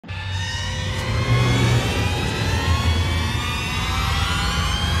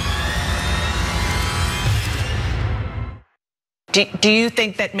Do you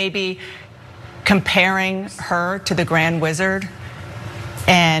think that maybe comparing her to the Grand Wizard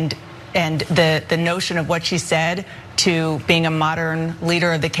and the notion of what she said to being a modern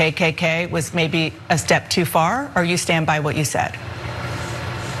leader of the KKK was maybe a step too far, or you stand by what you said?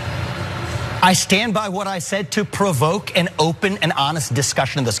 I stand by what I said to provoke an open and honest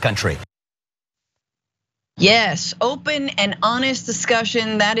discussion in this country. Yes, open and honest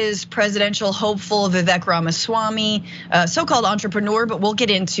discussion. That is presidential hopeful Vivek Ramaswamy, so-called entrepreneur, but we'll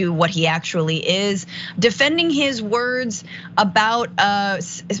get into what he actually is. Defending his words about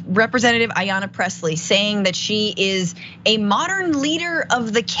Representative Ayanna Pressley, saying that she is a modern leader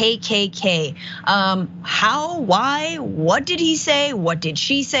of the KKK. How, why, what did he say? What did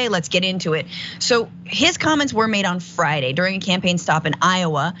she say? Let's get into it. So his comments were made on Friday during a campaign stop in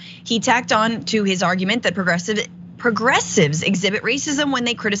Iowa. He tacked on to his argument that progressives exhibit racism when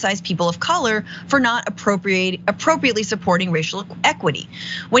they criticize people of color for not appropriately supporting racial equity.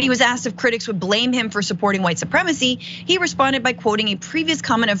 When he was asked if critics would blame him for supporting white supremacy, he responded by quoting a previous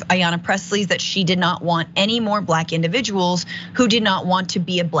comment of Ayanna Pressley's that she did not want any more black individuals who did not want to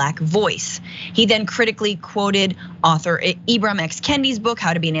be a black voice. He then critically quoted author Ibram X. Kendi's book,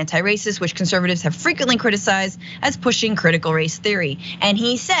 How to Be an Anti-Racist, which conservatives have frequently criticized as pushing critical race theory. And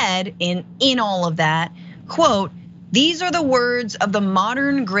he said in all of that, quote, "These are the words of the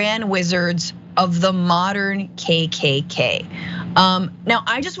modern grand wizards of the modern KKK." Now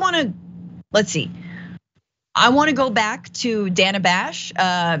I just wanna, let's see. I wanna go back to Dana Bash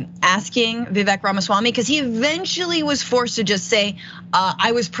asking Vivek Ramaswamy, because he eventually was forced to just say,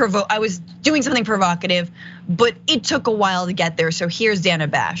 I was doing something provocative, but it took a while to get there. So here's Dana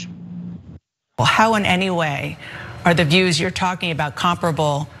Bash. Well, how in any way are the views you're talking about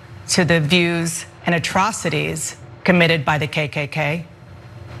comparable to the views and atrocities committed by the KKK?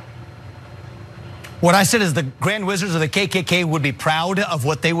 What I said is the Grand Wizards of the KKK would be proud of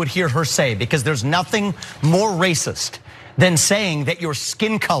what they would hear her say, because there's nothing more racist than saying that your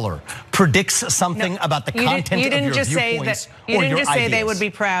skin color predicts something about the content of your viewpoints you didn't just say they would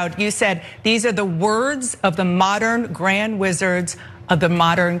be proud. You said these are the words of the modern Grand Wizards of the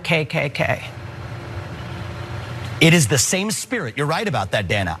modern KKK. It is the same spirit. You're right about that,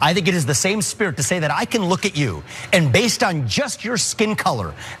 Dana. I think it is the same spirit to say that I can look at you and based on just your skin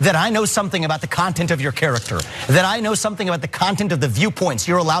color, that I know something about the content of your character, that I know something about the content of the viewpoints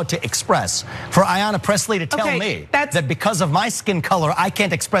you're allowed to express. For Ayanna Pressley to tell me that because of my skin color, I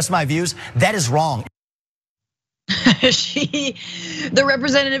can't express my views, that is wrong. The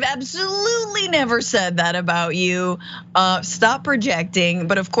representative absolutely never said that about you. Stop projecting.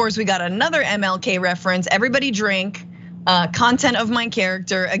 But of course, we got another MLK reference. Everybody drink. Content of my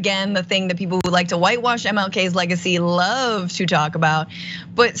character. Again, the thing that people who like to whitewash MLK's legacy love to talk about.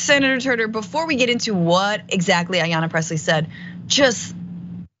 But Senator Turner, before we get into what exactly Ayanna Pressley said, just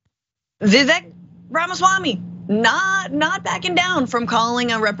Vivek Ramaswamy not backing down from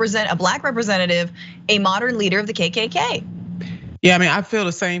calling a black representative a modern leader of the KKK. Yeah, I mean, I feel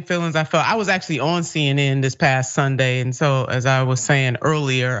the same feelings I felt. I was actually on CNN this past Sunday, and so as I was saying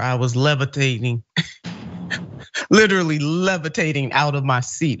earlier, I was levitating, literally levitating out of my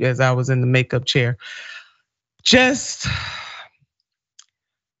seat as I was in the makeup chair. Just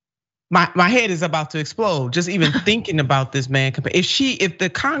my head is about to explode just even thinking about this, man. If the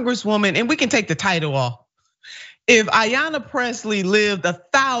congresswoman, and we can take the title off, if Ayanna Pressley lived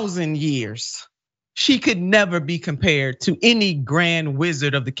 1,000 years, she could never be compared to any grand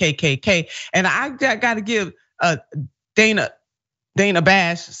wizard of the KKK. And I got to give Dana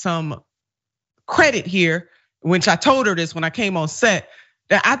Bash some credit here, which I told her this when I came on set.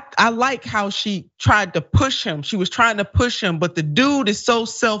 That I like how she tried to push him. She was trying to push him, but the dude is so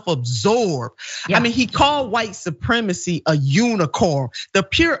self-absorbed. Yeah. I mean, he called white supremacy a unicorn. The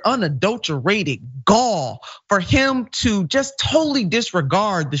pure unadulterated gall for him to just totally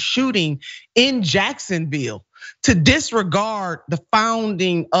disregard the shooting in Jacksonville, to disregard the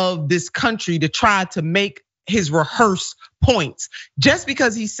founding of this country, to try to make his rehearsed points. Just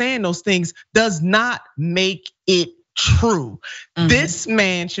because he's saying those things does not make it true. This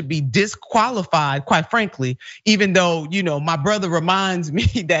man should be disqualified, quite frankly, even though, my brother reminds me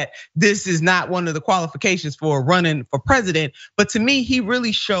that this is not one of the qualifications for running for president. But to me, he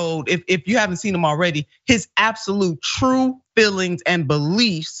really showed, if you haven't seen him already, his absolute true feelings and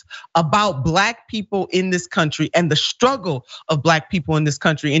beliefs about black people in this country and the struggle of black people in this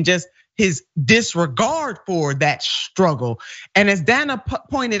country, and just his disregard for that struggle. And as Dana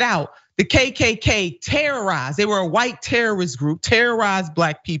pointed out, the KKK terrorized, they were a white terrorist group, terrorized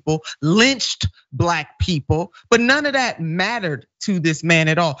black people, lynched black people, but none of that mattered to this man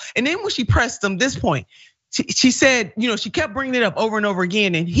at all. And then when she pressed him this point, she said, she kept bringing it up over and over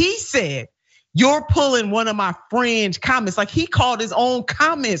again. And he said, you're pulling one of my fringe comments. Like he called his own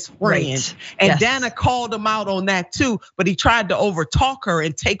comments fringe. Right. And yes. Dana called him out on that too, but he tried to overtalk her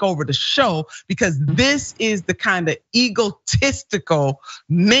and take over the show because this is the kind of egotistical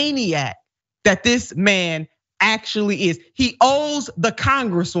maniac that this man actually is. He owes the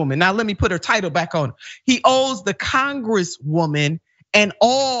congresswoman. Now let me put her title back on. He owes the congresswoman and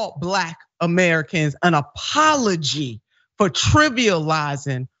all Black Americans an apology for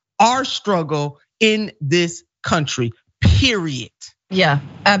trivializing our struggle in this country, period. Yeah,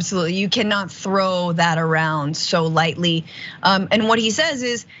 absolutely. You cannot throw that around so lightly. And what he says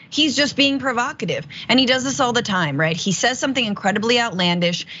is he's just being provocative. And he does this all the time, right? He says something incredibly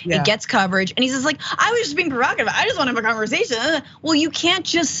outlandish, it gets coverage, and he says like, I was just being provocative, I just want to have a conversation. Well, you can't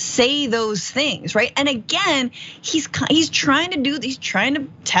just say those things, right? And again, he's trying to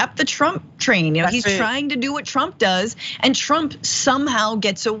tap the Trump train. He's trying to do what Trump does, and Trump somehow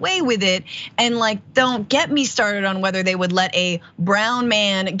gets away with it. And like, don't get me started on whether they would let a brown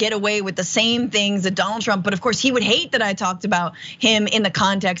man get away with the same things that Donald Trump, but of course he would hate that I talked about him in the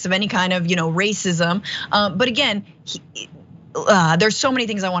context of any kind of racism. But again, there's so many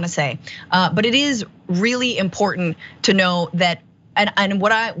things I want to say, but it is really important to know that. And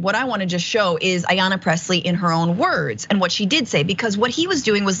what I want to just show is Ayanna Pressley in her own words and what she did say, because what he was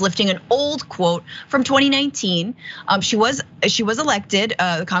doing was lifting an old quote from 2019. She was elected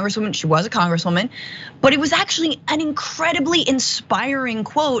congresswoman. She was a congresswoman, but it was actually an incredibly inspiring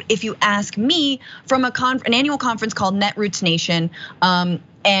quote, if you ask me, from an annual conference called Netroots Nation, or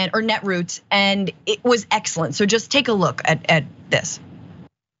Netroots, and it was excellent. So just take a look at this.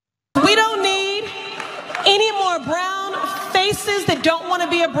 We don't need any more brown faces that don't want to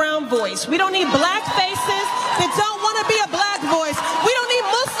be a brown voice. We don't need Black faces that don't want to be a Black voice. We don't need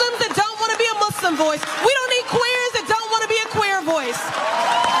Muslims that don't want to be a Muslim voice. We don't need queers that don't want to be a queer voice.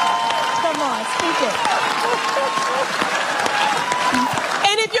 Come on, speak it.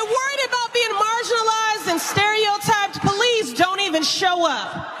 And if you're worried about being marginalized and stereotyped, please don't even show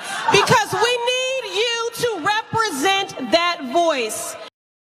up, because we need you to represent that voice.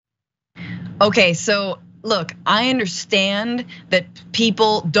 Okay, so look, I understand that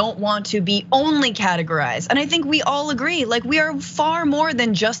people don't want to be only categorized. And I think we all agree, like we are far more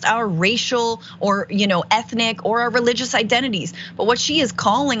than just our racial or ethnic or our religious identities. But what she is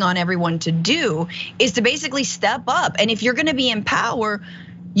calling on everyone to do is to basically step up. And if you're gonna be in power,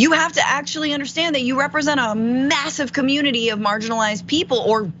 you have to actually understand that you represent a massive community of marginalized people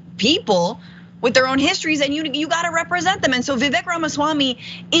or people with their own histories, and you gotta represent them. And so Vivek Ramaswamy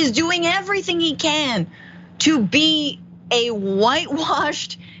is doing everything he can to be a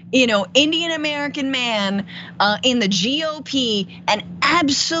whitewashed, Indian American man in the GOP and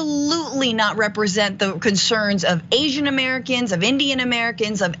absolutely not represent the concerns of Asian Americans, of Indian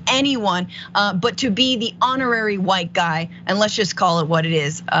Americans, of anyone, but to be the honorary white guy. And let's just call it what it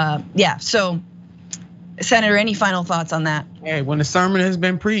is. Yeah, so Senator, any final thoughts on that? Hey, when the sermon has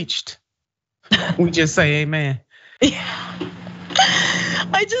been preached, we just say amen.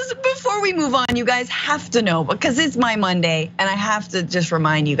 Before we move on, you guys have to know, because it's my Monday, and I have to just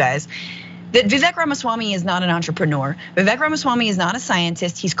remind you guys that Vivek Ramaswamy is not an entrepreneur. Vivek Ramaswamy is not a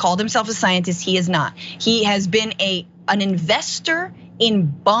scientist. He's called himself a scientist. He is not. He has been an investor in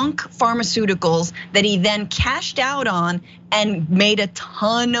bunk pharmaceuticals that he then cashed out on and made a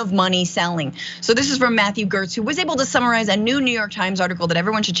ton of money selling. So this is from Matthew Gertz, who was able to summarize a new New York Times article that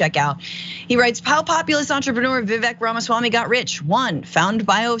everyone should check out. He writes, how populist entrepreneur Vivek Ramaswamy got rich? 1, found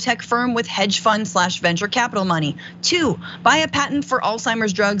biotech firm with hedge fund / venture capital money. 2, buy a patent for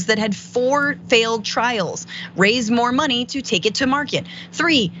Alzheimer's drugs that had 4 failed trials. Raise more money to take it to market.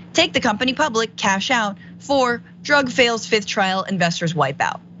 3, take the company public, cash out. 4, drug fails 5th trial, investors wipe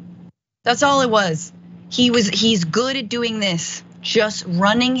out. That's all it was. He's good at doing this, just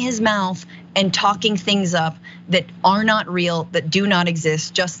running his mouth and talking things up that are not real, that do not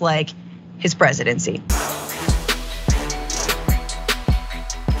exist, just like his presidency.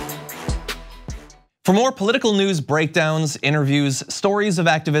 For more political news, breakdowns, interviews, stories of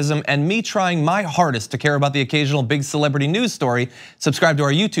activism, and me trying my hardest to care about the occasional big celebrity news story, subscribe to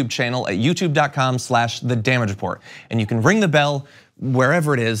our YouTube channel at youtube.com/The Damage Report. And you can ring the bell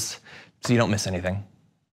wherever it is so you don't miss anything.